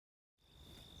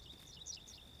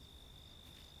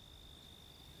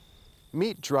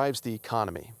Meat drives the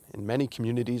economy in many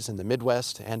communities in the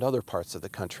Midwest and other parts of the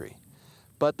country.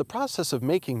 But the process of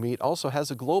making meat also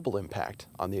has a global impact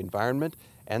on the environment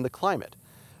and the climate.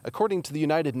 According to the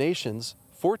United Nations,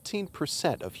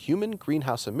 14% of human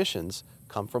greenhouse emissions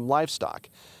come from livestock.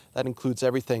 That includes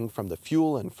everything from the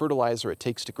fuel and fertilizer it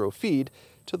takes to grow feed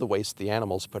to the waste the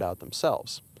animals put out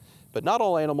themselves. But not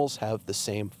all animals have the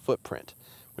same footprint.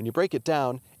 When you break it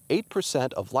down,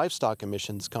 8% of livestock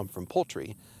emissions come from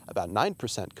poultry, about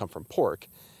 9% come from pork,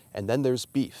 and then there's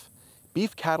beef.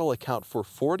 Beef cattle account for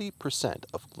 40%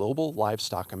 of global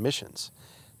livestock emissions.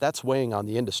 That's weighing on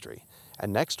the industry.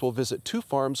 And next we'll visit two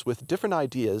farms with different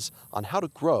ideas on how to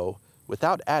grow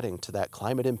without adding to that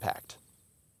climate impact.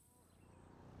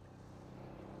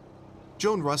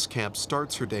 Joan Ruskamp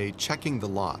starts her day checking the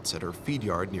lots at her feed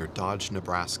yard near Dodge,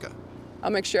 Nebraska.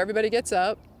 I'll make sure everybody gets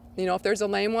up. You know, if there's a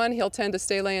lame one, he'll tend to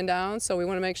stay laying down, so we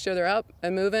want to make sure they're up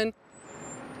and moving.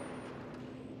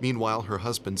 Meanwhile, her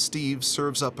husband Steve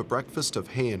serves up a breakfast of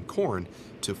hay and corn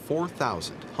to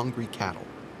 4,000 hungry cattle.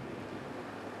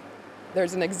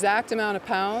 There's an exact amount of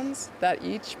pounds that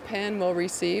each pen will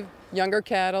receive. Younger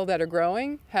cattle that are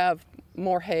growing have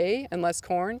more hay and less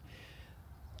corn.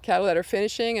 Cattle that are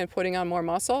finishing and putting on more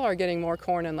muscle are getting more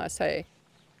corn and less hay.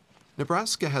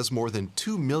 Nebraska has more than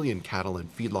 2 million cattle in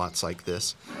feedlots like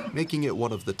this, making it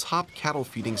one of the top cattle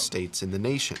feeding states in the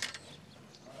nation.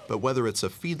 But whether it's a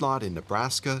feedlot in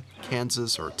Nebraska,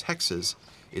 Kansas, or Texas,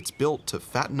 it's built to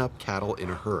fatten up cattle in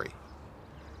a hurry.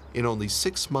 In only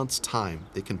 6 months' time,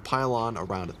 they can pile on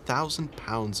around 1,000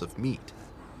 pounds of meat.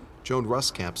 Joan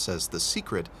Ruskamp says the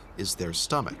secret is their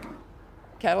stomach.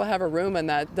 Cattle have a rumen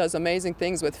that does amazing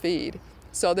things with feed.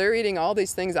 So they're eating all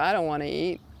these things I don't want to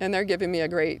eat, and they're giving me a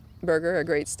great burger, a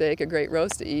great steak, a great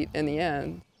roast to eat in the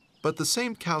end. But the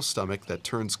same cow stomach that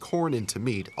turns corn into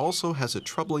meat also has a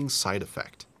troubling side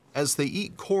effect. As they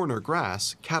eat corn or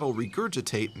grass, cattle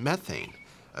regurgitate methane,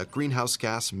 a greenhouse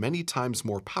gas many times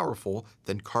more powerful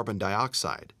than carbon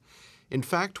dioxide. In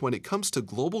fact, when it comes to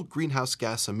global greenhouse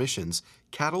gas emissions,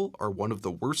 cattle are one of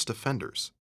the worst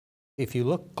offenders. If you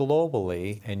look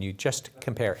globally and you just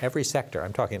compare every sector,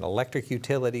 I'm talking electric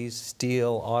utilities,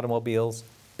 steel, automobiles,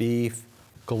 beef,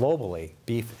 globally,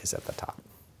 beef is at the top,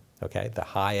 okay? The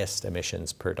highest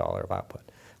emissions per dollar of output,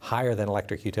 higher than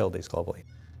electric utilities globally.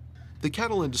 The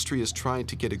cattle industry is trying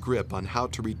to get a grip on how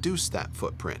to reduce that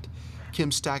footprint.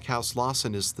 Kim Stackhouse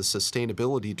Lawson is the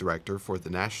sustainability director for the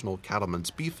National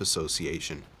Cattlemen's Beef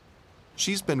Association.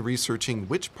 She's been researching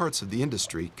which parts of the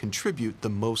industry contribute the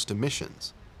most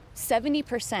emissions.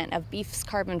 70% of beef's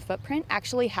carbon footprint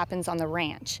actually happens on the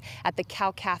ranch, at the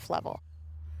cow-calf level.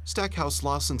 Stackhouse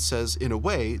Lawson says, in a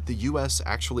way, the U.S.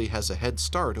 actually has a head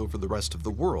start over the rest of the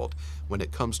world when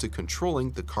it comes to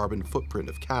controlling the carbon footprint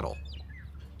of cattle.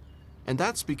 And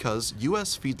that's because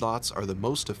U.S. feedlots are the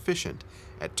most efficient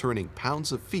at turning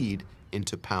pounds of feed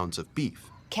into pounds of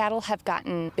beef. Cattle have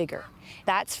gotten bigger.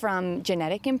 That's from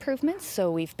genetic improvements,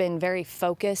 so we've been very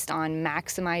focused on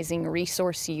maximizing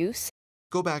resource use.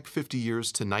 Go back 50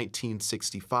 years to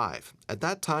 1965. At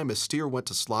that time, a steer went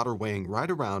to slaughter weighing right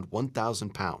around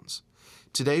 1,000 pounds.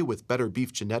 Today, with better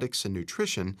beef genetics and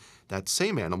nutrition, that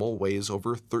same animal weighs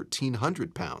over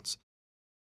 1,300 pounds.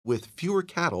 With fewer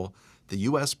cattle, the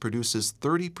U.S. produces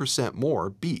 30% more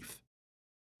beef.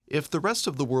 If the rest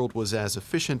of the world was as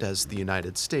efficient as the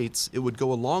United States, it would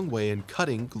go a long way in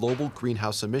cutting global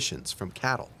greenhouse emissions from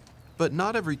cattle. But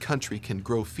not every country can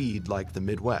grow feed like the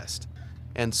Midwest.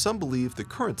 And some believe the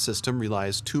current system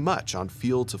relies too much on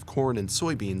fields of corn and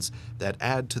soybeans that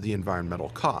add to the environmental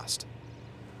cost.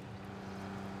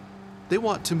 They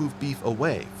want to move beef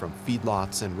away from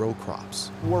feedlots and row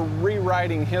crops. We're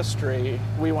rewriting history.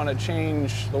 We want to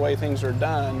change the way things are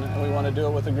done, and we want to do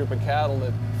it with a group of cattle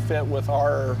that fit with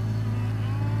our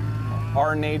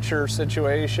nature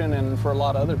situation and for a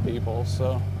lot of other people.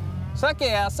 So, suck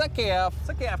calf,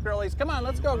 girlies. Come on,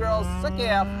 let's go, girls. Suck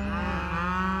calf.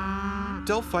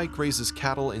 Del Fike raises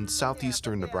cattle in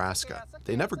southeastern Nebraska.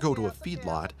 They never go to a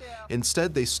feedlot.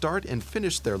 Instead, they start and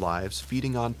finish their lives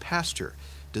feeding on pasture,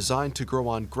 designed to grow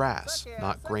on grass,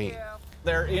 not grain.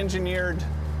 They're engineered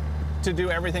to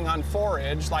do everything on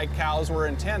forage like cows were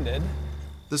intended.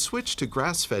 The switch to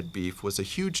grass-fed beef was a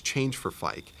huge change for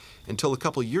Fike. Until a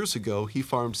couple years ago, he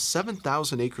farmed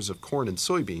 7,000 acres of corn and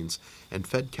soybeans and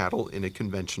fed cattle in a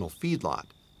conventional feedlot.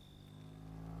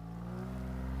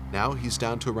 Now he's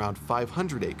down to around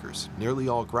 500 acres, nearly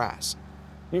all grass.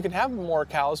 You can have more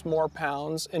cows, more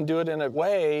pounds, and do it in a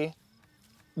way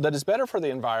that is better for the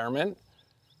environment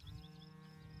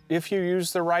if you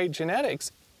use the right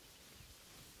genetics.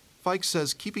 Fike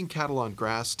says keeping cattle on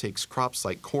grass takes crops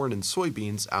like corn and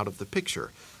soybeans out of the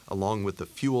picture, along with the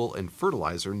fuel and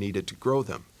fertilizer needed to grow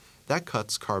them. That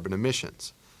cuts carbon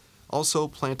emissions. Also,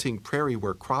 planting prairie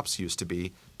where crops used to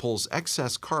be pulls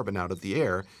excess carbon out of the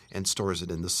air and stores it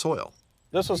in the soil.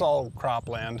 This was all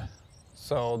cropland,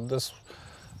 so this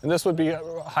would be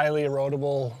highly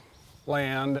erodible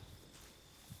land.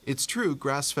 It's true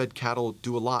grass-fed cattle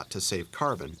do a lot to save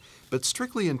carbon, but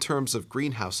strictly in terms of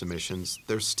greenhouse emissions,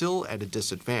 they're still at a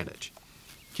disadvantage.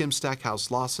 Kim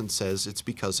Stackhouse-Lawson says it's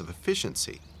because of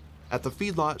efficiency. At the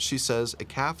feedlot, she says a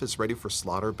calf is ready for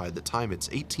slaughter by the time it's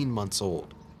 18 months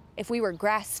old. If we were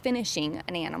grass finishing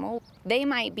an animal, they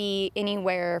might be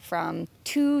anywhere from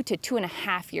 2 to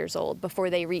 2.5 years old before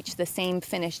they reach the same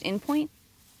finished endpoint.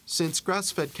 Since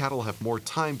grass-fed cattle have more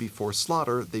time before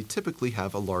slaughter, they typically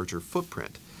have a larger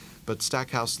footprint. But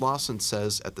Stackhouse-Lawson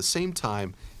says at the same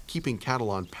time, keeping cattle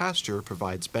on pasture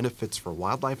provides benefits for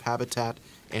wildlife habitat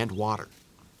and water.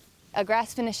 A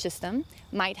grass-finished system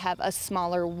might have a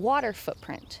smaller water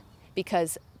footprint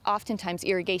because oftentimes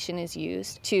irrigation is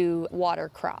used to water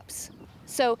crops.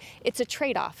 So it's a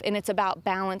trade-off, and it's about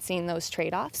balancing those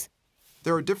trade-offs.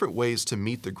 There are different ways to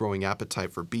meet the growing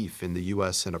appetite for beef in the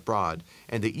U.S. and abroad,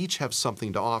 and they each have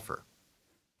something to offer.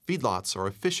 Feedlots are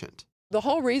efficient. The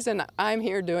whole reason I'm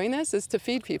here doing this is to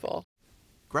feed people.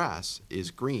 Grass is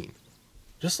green.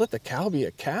 Just let the cow be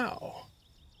a cow.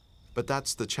 But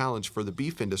that's the challenge for the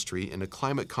beef industry in a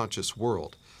climate-conscious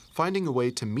world, finding a way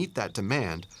to meet that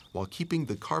demand while keeping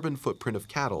the carbon footprint of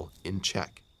cattle in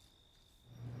check.